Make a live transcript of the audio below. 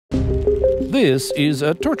This is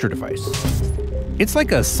a torture device. It's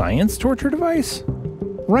like a science torture device.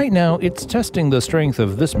 Right now, it's testing the strength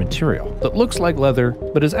of this material that looks like leather,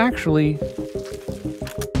 but is actually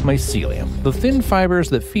mycelium, the thin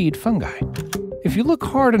fibers that feed fungi. If you look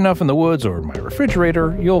hard enough in the woods or my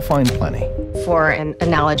refrigerator, you'll find plenty. For an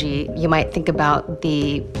analogy, you might think about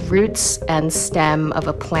the roots and stem of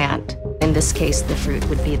a plant. In this case, the fruit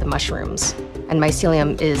would be the mushrooms. And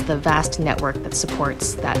mycelium is the vast network that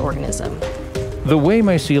supports that organism. The way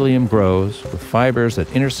mycelium grows, with fibers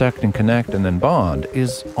that intersect and connect and then bond,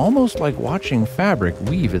 is almost like watching fabric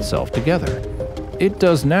weave itself together. It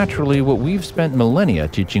does naturally what we've spent millennia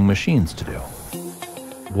teaching machines to do.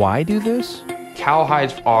 Why do this? Cow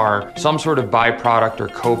hides are some sort of byproduct or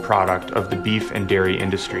co-product of the beef and dairy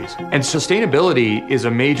industries. And sustainability is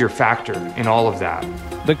a major factor in all of that.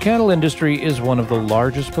 The cattle industry is one of the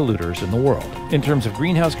largest polluters in the world, in terms of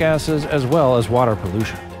greenhouse gases as well as water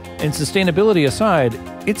pollution. And sustainability aside,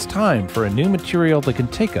 it's time for a new material that can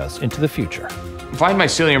take us into the future. Fine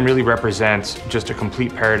Mycelium really represents just a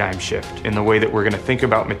complete paradigm shift in the way that we're going to think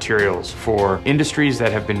about materials for industries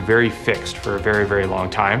that have been very fixed for a very, very long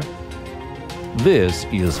time. This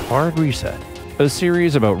is Hard Reset, a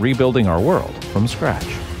series about rebuilding our world from scratch.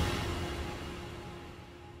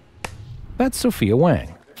 That's Sophia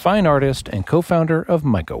Wang, fine artist and co-founder of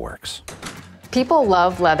MycoWorks. People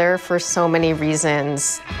love leather for so many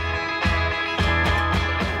reasons.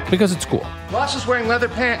 Because it's cool. Boss is wearing leather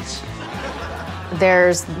pants.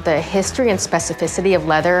 There's the history and specificity of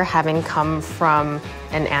leather having come from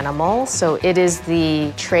an animal, so it is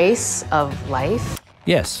the trace of life.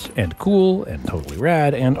 Yes, and cool, and totally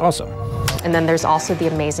rad, and awesome. And then there's also the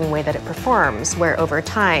amazing way that it performs, where over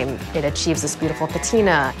time it achieves this beautiful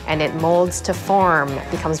patina, and it molds to form,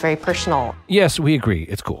 becomes very personal. Yes, we agree,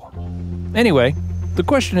 it's cool. Anyway, the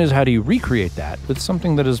question is, how do you recreate that with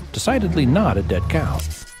something that is decidedly not a dead cow?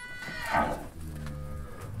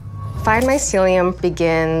 Fine mycelium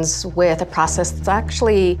begins with a process that's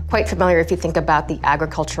actually quite familiar if you think about the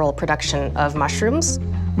agricultural production of mushrooms.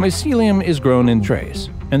 Mycelium is grown in trays,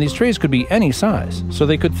 and these trays could be any size, so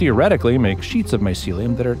they could theoretically make sheets of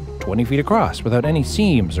mycelium that are 20 feet across without any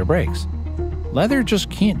seams or breaks. Leather just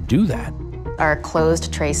can't do that. Our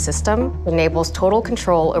closed tray system enables total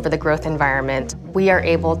control over the growth environment. We are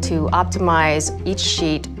able to optimize each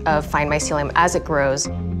sheet of fine mycelium as it grows.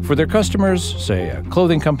 For their customers, say a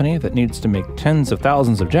clothing company that needs to make tens of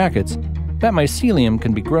thousands of jackets, that mycelium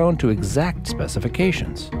can be grown to exact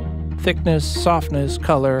specifications. Thickness, softness,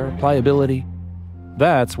 color, pliability.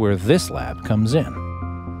 That's where this lab comes in.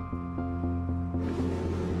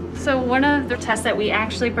 So one of the tests that we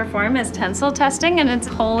actually perform is tensile testing, and it's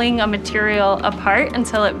pulling a material apart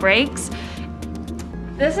until it breaks.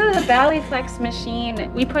 This is a ValleyFlex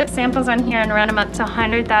machine. We put samples on here and run them up to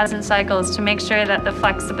 100,000 cycles to make sure that the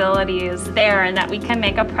flexibility is there and that we can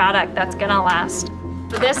make a product that's gonna last.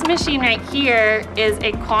 So this machine right here is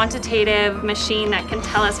a quantitative machine that can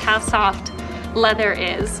tell us how soft leather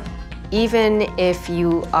is. Even if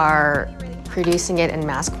you are producing it in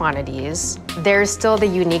mass quantities, there's still the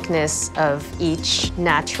uniqueness of each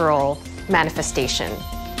natural manifestation.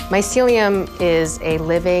 Mycelium is a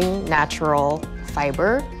living, natural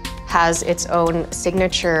fiber, has its own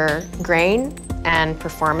signature grain and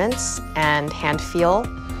performance and hand feel.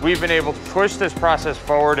 We've been able to push this process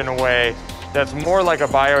forward in a way that's more like a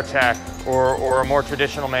biotech or a more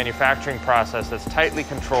traditional manufacturing process that's tightly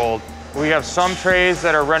controlled. We have some trays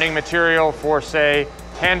that are running material for, say,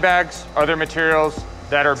 handbags, other materials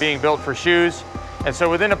that are being built for shoes. And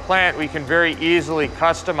so within a plant, we can very easily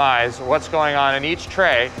customize what's going on in each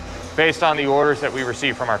tray based on the orders that we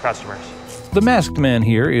receive from our customers. The masked man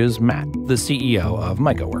here is Matt, the CEO of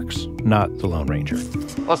MycoWorks, not the Lone Ranger.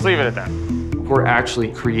 Let's leave it at that. We're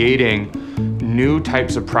actually creating new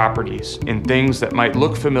types of properties in things that might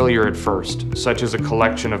look familiar at first, such as a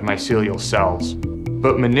collection of mycelial cells,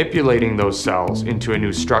 but manipulating those cells into a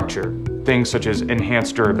new structure, things such as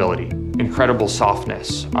enhanced durability, incredible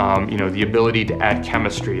softness, the ability to add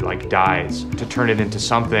chemistry like dyes to turn it into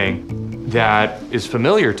something that is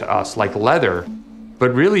familiar to us like leather,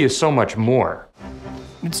 but really is so much more.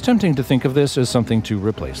 It's tempting to think of this as something to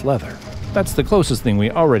replace leather. That's the closest thing we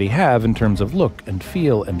already have in terms of look and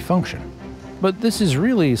feel and function. But this is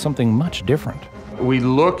really something much different. We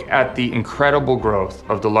look at the incredible growth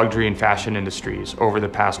of the luxury and fashion industries over the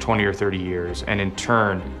past 20 or 30 years, and in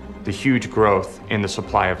turn, the huge growth in the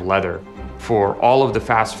supply of leather for all of the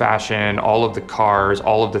fast fashion, all of the cars,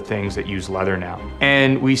 all of the things that use leather now.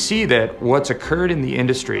 And we see that what's occurred in the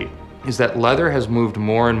industry is that leather has moved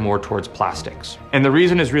more and more towards plastics. And the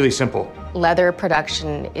reason is really simple. Leather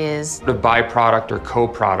production is The byproduct or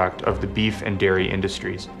co-product of the beef and dairy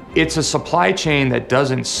industries. It's a supply chain that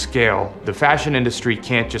doesn't scale. The fashion industry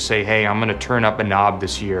can't just say, hey, I'm gonna turn up a knob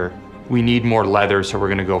this year. We need more leather, so we're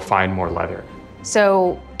gonna go find more leather.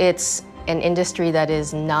 So it's an industry that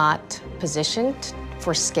is not positioned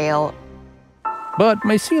for scale. But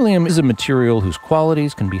mycelium is a material whose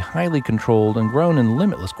qualities can be highly controlled and grown in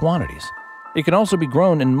limitless quantities. It can also be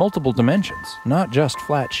grown in multiple dimensions, not just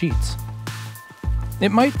flat sheets.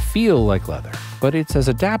 It might feel like leather, but it's as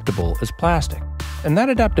adaptable as plastic. And that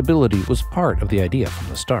adaptability was part of the idea from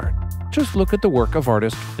the start. Just look at the work of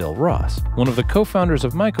artist Phil Ross, one of the co-founders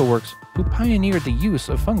of MycoWorks, who pioneered the use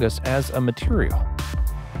of fungus as a material.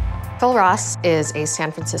 Phil Ross is a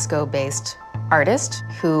San Francisco-based artist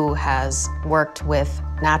who has worked with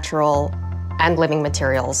natural and living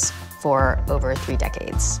materials for over 3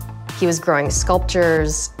 decades. He was growing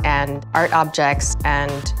sculptures and art objects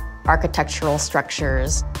and architectural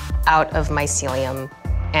structures out of mycelium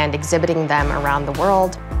and exhibiting them around the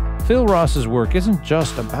world. Phil Ross's work isn't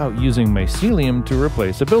just about using mycelium to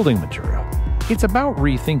replace a building material. It's about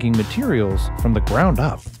rethinking materials from the ground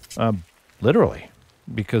up. Literally.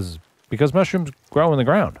 Because mushrooms grow in the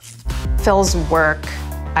ground. Phil's work,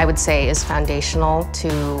 I would say, is foundational to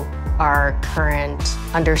our current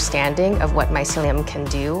understanding of what mycelium can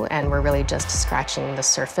do, and we're really just scratching the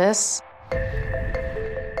surface.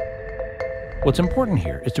 What's important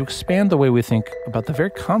here is to expand the way we think about the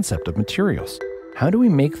very concept of materials. How do we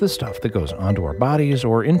make the stuff that goes onto our bodies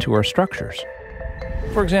or into our structures?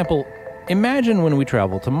 For example, imagine when we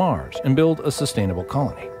travel to Mars and build a sustainable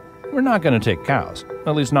colony. We're not going to take cows,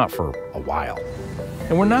 at least not for a while.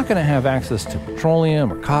 And we're not going to have access to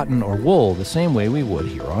petroleum or cotton or wool the same way we would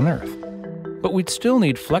here on Earth. But we'd still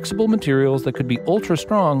need flexible materials that could be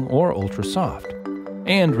ultra-strong or ultra-soft,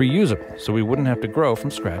 and reusable so we wouldn't have to grow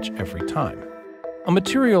from scratch every time. A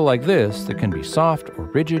material like this that can be soft or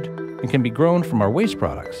rigid and can be grown from our waste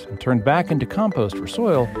products and turned back into compost for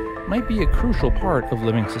soil might be a crucial part of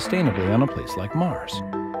living sustainably on a place like Mars.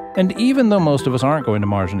 And even though most of us aren't going to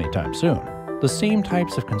Mars anytime soon, the same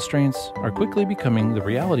types of constraints are quickly becoming the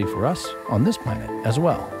reality for us on this planet as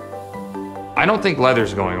well. I don't think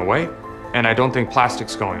leather's going away, and I don't think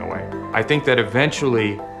plastic's going away. I think that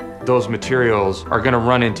eventually those materials are going to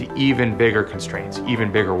run into even bigger constraints,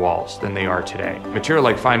 even bigger walls than they are today. Material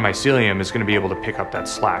like Fine Mycelium is going to be able to pick up that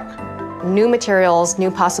slack. New materials,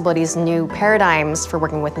 new possibilities, new paradigms for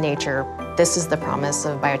working with nature. This is the promise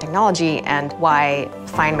of biotechnology and why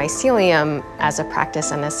Fine Mycelium as a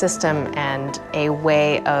practice and a system and a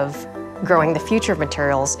way of growing the future of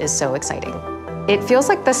materials is so exciting. It feels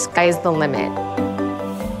like the sky's the limit.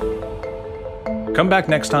 Come back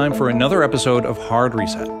next time for another episode of Hard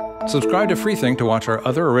Reset. Subscribe to Freethink to watch our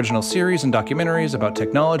other original series and documentaries about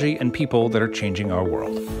technology and people that are changing our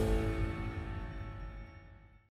world.